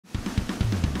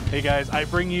Hey guys, I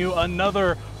bring you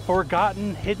another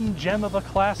forgotten hidden gem of a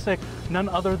classic, none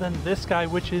other than this guy,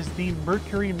 which is the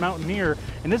Mercury Mountaineer.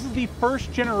 And this is the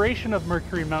first generation of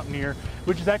Mercury Mountaineer,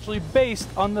 which is actually based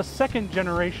on the second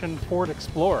generation Ford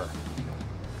Explorer.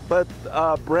 But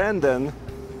Brandon,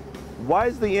 why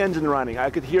is the engine running? I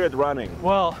could hear it running.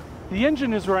 Well, the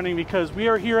engine is running because we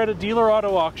are here at a dealer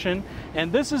auto auction,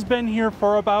 and this has been here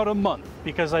for about a month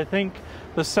because I think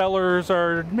the sellers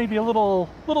are maybe a little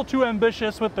too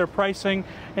ambitious with their pricing,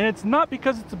 and it's not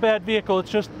because it's a bad vehicle,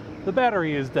 it's just the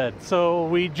battery is dead. So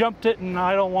we jumped it, and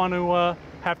I don't want to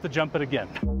have to jump it again.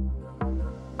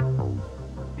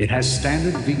 It has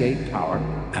standard V8 power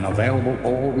and available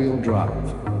all-wheel drive.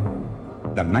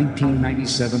 The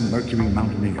 1997 Mercury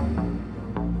Mountaineer.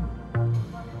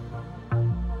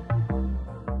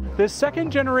 This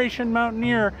second generation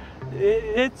Mountaineer,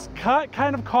 it's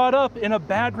kind of caught up in a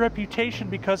bad reputation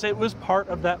because it was part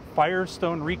of that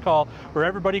Firestone recall where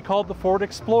everybody called the Ford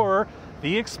Explorer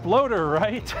the Exploder,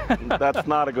 right? That's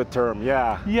not a good term,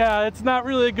 yeah. Yeah, it's not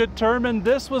really a good term, and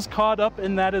this was caught up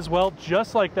in that as well,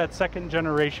 just like that second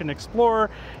generation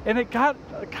Explorer, and it got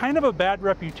kind of a bad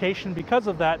reputation because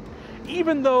of that,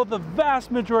 even though the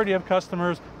vast majority of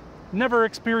customers never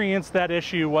experienced that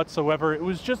issue whatsoever. It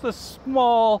was just a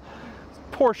small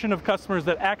portion of customers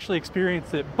that actually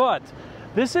experienced it. But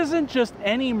this isn't just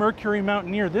any Mercury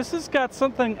Mountaineer. This has got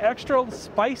something extra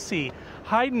spicy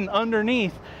hiding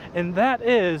underneath, and that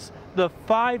is the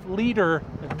 5-liter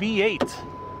V8.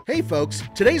 Hey folks,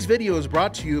 today's video is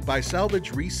brought to you by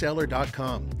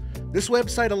SalvageReseller.com. This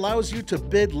website allows you to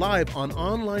bid live on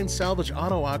online salvage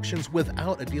auto auctions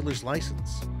without a dealer's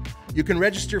license. You can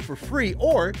register for free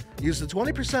or use the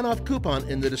 20% off coupon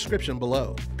in the description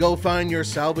below. Go find your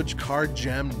salvage car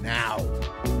gem now.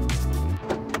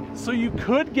 So you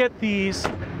could get these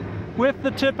with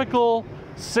the typical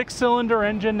 6-cylinder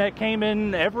engine that came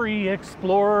in every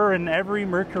Explorer and every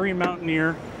Mercury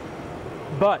Mountaineer,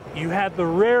 but you had the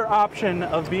rare option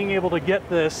of being able to get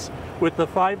this with the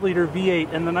 5-liter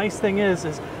V8. And the nice thing is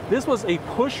this was a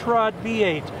pushrod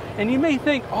V8. And you may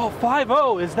think, oh,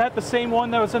 5.0, is that the same one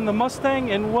that was in the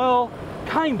Mustang? And well,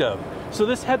 kind of. So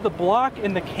this had the block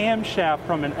and the camshaft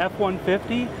from an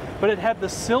F-150, but it had the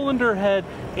cylinder head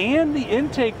and the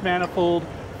intake manifold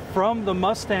from the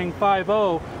Mustang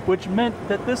 5.0, which meant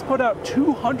that this put out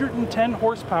 210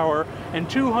 horsepower and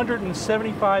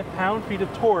 275 pound-feet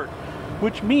of torque,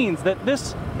 which means that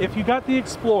this, if you got the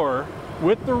Explorer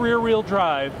with the rear-wheel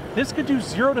drive, this could do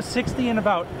 0 to 60 in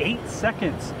about 8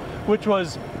 seconds, which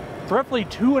was roughly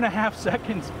 2.5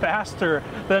 seconds faster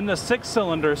than the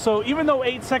 6-cylinder. So even though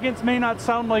 8 seconds may not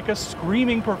sound like a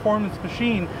screaming performance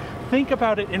machine, think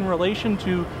about it in relation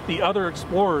to the other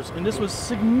Explorers, and this was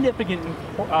significant.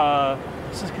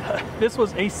 This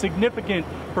was a significant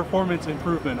performance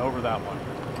improvement over that one.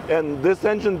 And this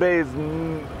engine bay is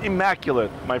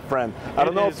immaculate, my friend. I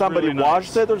don't know if somebody really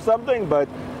washed nice. it or something, but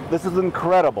this is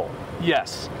incredible.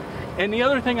 Yes. And the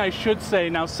other thing I should say,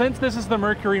 now since this is the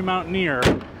Mercury Mountaineer,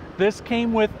 this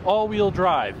came with all-wheel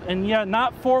drive. And yeah,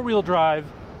 not 4-wheel drive,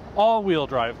 all-wheel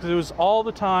drive, because it was all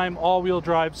the time all-wheel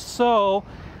drive. So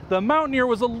the Mountaineer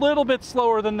was a little bit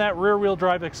slower than that rear-wheel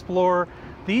drive Explorer.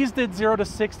 These did 0 to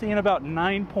 60 in about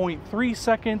 9.3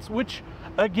 seconds, which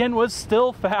again was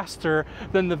still faster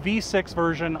than the V6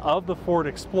 version of the Ford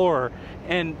Explorer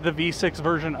and the V6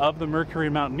 version of the Mercury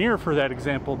Mountaineer, for that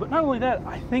example. But not only that,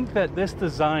 I think that this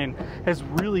design has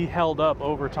really held up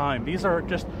over time. These are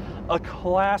just a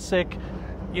classic,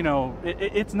 you know,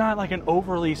 it's not like an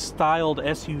overly styled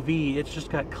SUV. It's just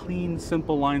got clean,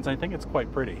 simple lines. I think it's quite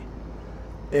pretty.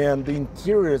 And the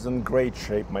interior is in great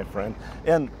shape, my friend.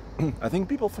 And I think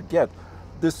people forget,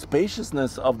 the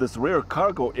spaciousness of this rear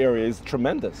cargo area is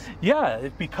tremendous. Yeah,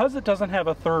 because it doesn't have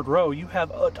a third row, you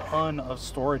have a ton of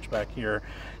storage back here,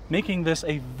 making this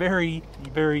a very,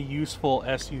 very useful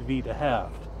SUV to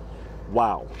have.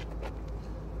 Wow.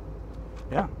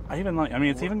 Yeah, I mean,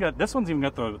 it's even got, this one's even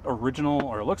got the original,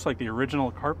 or it looks like the original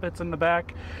carpets in the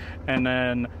back. And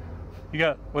then you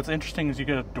got, what's interesting is you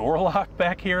get a door lock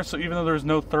back here, so even though there's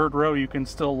no third row, you can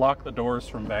still lock the doors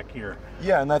from back here.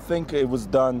 Yeah, and I think it was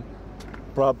done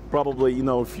probably, you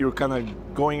know, if you're kind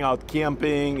of going out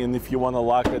camping and if you want to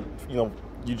lock it, you know,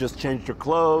 you just changed your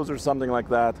clothes or something like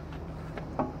that.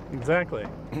 Exactly.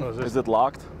 Is it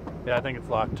locked? Yeah, I think it's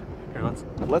locked. Here,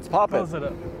 let's pop close it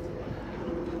up.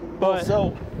 But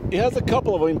so it has a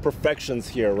couple of imperfections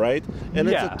here, right? And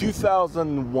yeah. It's a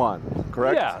 2001,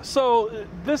 correct? Yeah, so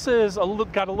this is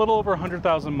got a little over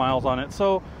 100,000 miles on it.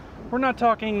 So we're not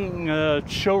talking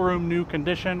showroom new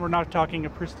condition. We're not talking a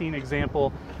pristine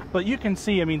example. But you can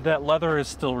see, I mean, that leather is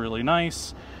still really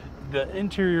nice. The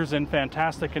interior's in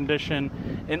fantastic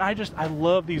condition, and I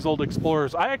love these old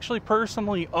Explorers. I actually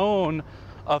personally own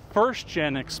a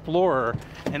first-gen Explorer,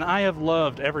 and I have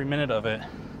loved every minute of it.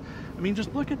 I mean,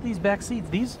 just look at these back seats.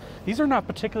 These are not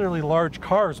particularly large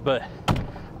cars, but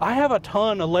I have a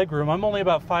ton of legroom. I'm only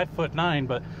about 5'9",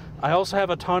 but I also have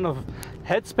a ton of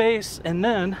headspace, and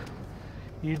then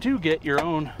you do get your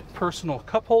own personal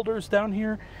cup holders down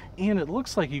here, and it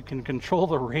looks like you can control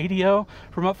the radio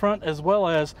from up front, as well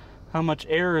as how much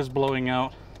air is blowing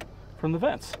out from the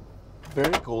vents.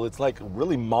 Very cool. It's like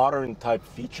really modern type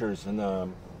features in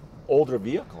an older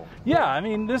vehicle. Yeah, I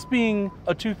mean, this being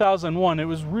a 2001, it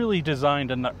was really designed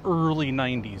in the early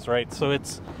 90s, right? So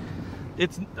it's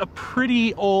a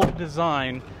pretty old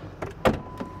design,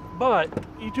 but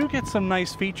you do get some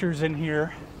nice features in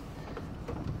here.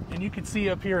 And you can see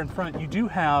up here in front, you do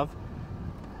have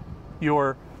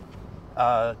your,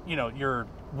 your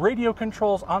radio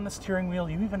controls on the steering wheel.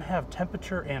 You even have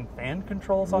temperature and fan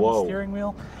controls on the steering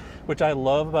wheel, which I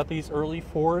love about these early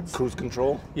Fords. Cruise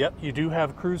control? Yep, you do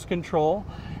have cruise control.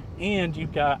 And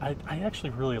you've got, I actually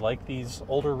really like these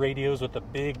older radios with the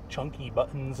big chunky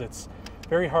buttons. It's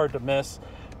very hard to miss.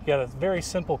 You got a very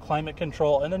simple climate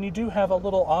control, and then you do have a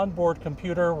little onboard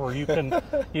computer where you can,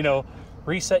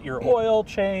 reset your oil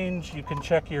change. You can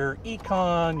check your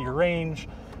econ, your range,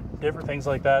 different things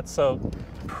like that. So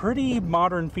pretty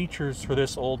modern features for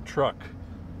this old truck.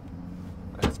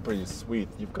 That's pretty sweet.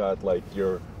 You've got like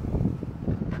your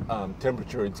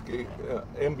temperature,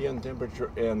 ambient temperature,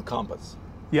 and compass.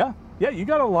 Yeah, you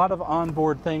got a lot of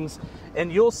onboard things,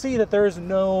 and you'll see that there is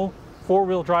no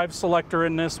four-wheel drive selector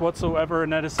in this whatsoever,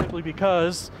 and that is simply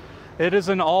because it is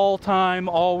an all-time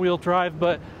all-wheel drive.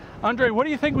 But Andre, what do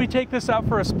you think we take this out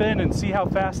for a spin and see how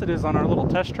fast it is on our little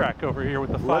test track over here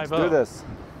with the 5.0? Let's do this.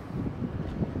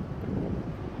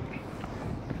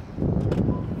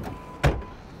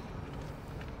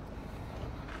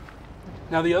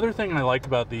 Now, the other thing I like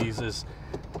about these is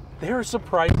they're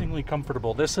surprisingly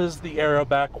comfortable. This is the era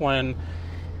back when,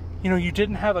 you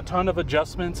didn't have a ton of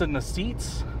adjustments in the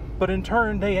seats, but in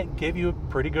turn, they gave you a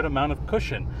pretty good amount of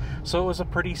cushion. So it was a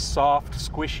pretty soft,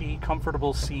 squishy,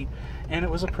 comfortable seat, and it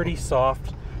was a pretty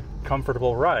soft,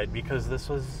 comfortable ride, because this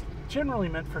was generally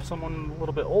meant for someone a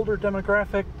little bit older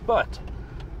demographic. But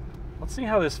let's see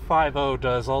how this 5.0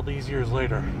 does all these years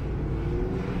later.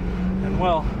 And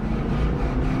well,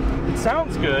 it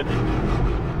sounds good,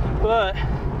 but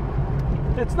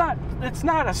it's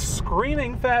not a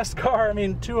screaming fast car. I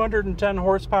mean, 210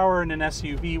 horsepower in an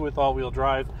SUV with all-wheel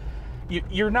drive.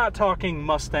 You're not talking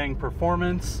Mustang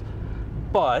performance,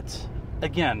 but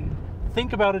again,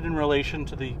 think about it in relation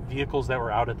to the vehicles that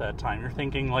were out at that time. You're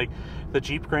thinking like the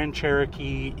Jeep Grand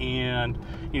Cherokee and,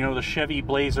 the Chevy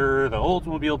Blazer, the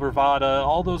Oldsmobile Bravada,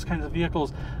 all those kinds of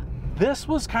vehicles. This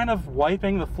was kind of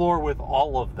wiping the floor with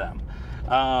all of them.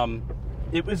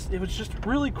 It was just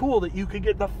really cool that you could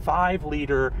get the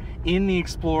 5-liter in the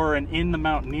Explorer and in the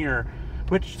Mountaineer,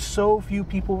 which so few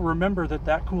people remember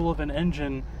that cool of an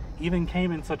engine even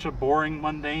came in such a boring,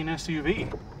 mundane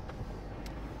SUV.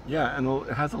 Yeah, and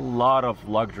it has a lot of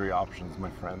luxury options, my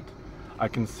friend. I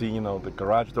can see, the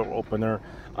garage door opener.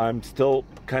 I'm still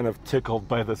kind of tickled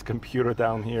by this computer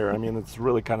down here. I mean, it's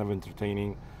really kind of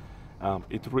entertaining.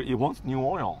 It wants new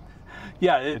oil.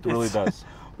 Yeah, it really does.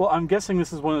 Well, I'm guessing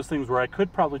this is one of those things where I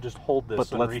could probably just hold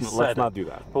this and reset it. Let's not do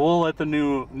that. But we'll let the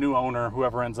new owner,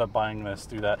 whoever ends up buying this,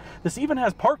 do that. This even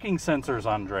has parking sensors,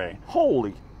 Andre.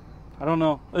 Holy! I don't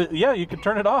know. Yeah, you can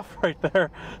turn it off right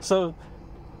there. So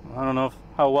I don't know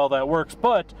how well that works,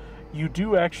 but you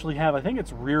do actually have, I think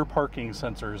it's rear parking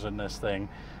sensors in this thing.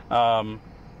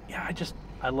 Yeah,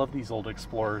 I love these old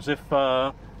Explorers. If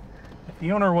the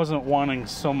owner wasn't wanting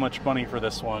so much money for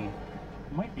this one,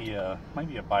 might be a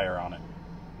buyer on it.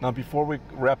 Now, before we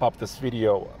wrap up this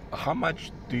video, how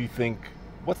much do you think,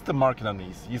 what's the market on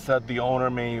these? You said the owner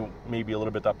may be a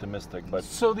little bit optimistic, but...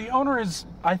 So the owner is,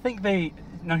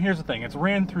 now here's the thing, it's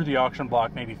ran through the auction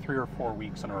block maybe 3 or 4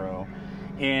 weeks in a row,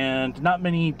 and not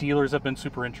many dealers have been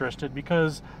super interested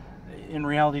because in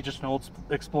reality, just an old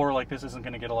Explorer like this isn't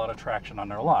going to get a lot of traction on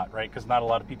their lot, right? Because not a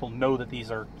lot of people know that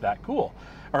these are that cool.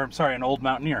 Or, I'm sorry, an old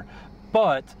Mountaineer.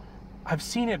 But I've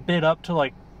seen it bid up to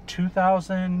like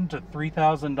 $2,000 to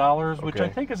 $3,000, which I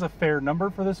think is a fair number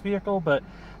for this vehicle, but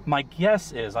my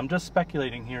guess is, I'm just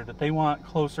speculating here, that they want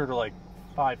closer to like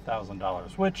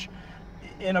 $5,000, which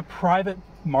in a private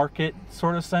market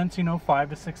sort of sense, $5,000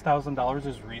 to $6,000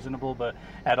 is reasonable, but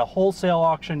at a wholesale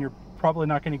auction, you're probably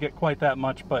not going to get quite that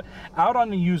much. But out on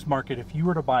the used market, if you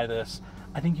were to buy this,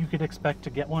 I think you could expect to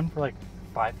get one for like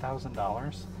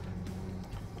 $5,000.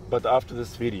 But after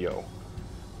this video,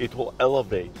 it will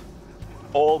elevate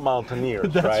all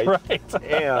Mountaineers, That's right?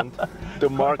 And the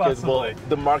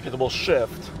market will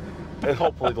shift, and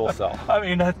hopefully they'll sell. I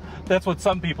mean, that's what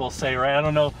some people say, right? I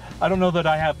don't know that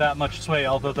I have that much sway,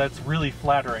 although that's really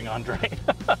flattering, Andre.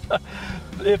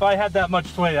 If I had that much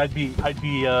sway, I'd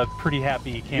be a pretty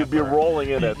happy camper. You'd be rolling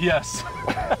in it. Yes.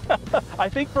 I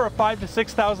think for a $5,000 to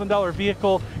 $6,000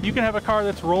 vehicle, you can have a car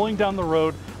that's rolling down the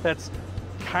road that's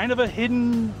kind of a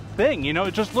hidden thing. You know,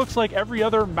 it just looks like every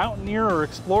other Mountaineer or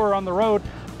Explorer on the road,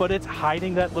 but it's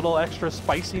hiding that little extra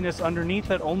spiciness underneath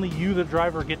that only you, the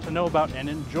driver, get to know about and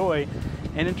enjoy.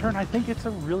 And in turn, I think it's a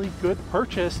really good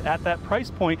purchase at that price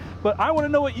point. But I want to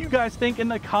know what you guys think in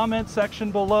the comments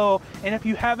section below. And if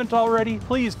you haven't already,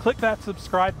 please click that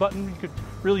subscribe button. You could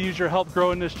really use your help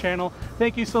growing this channel.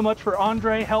 Thank you so much for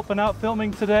Andre helping out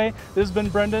filming today. This has been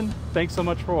Brendan. Thanks so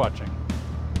much for watching.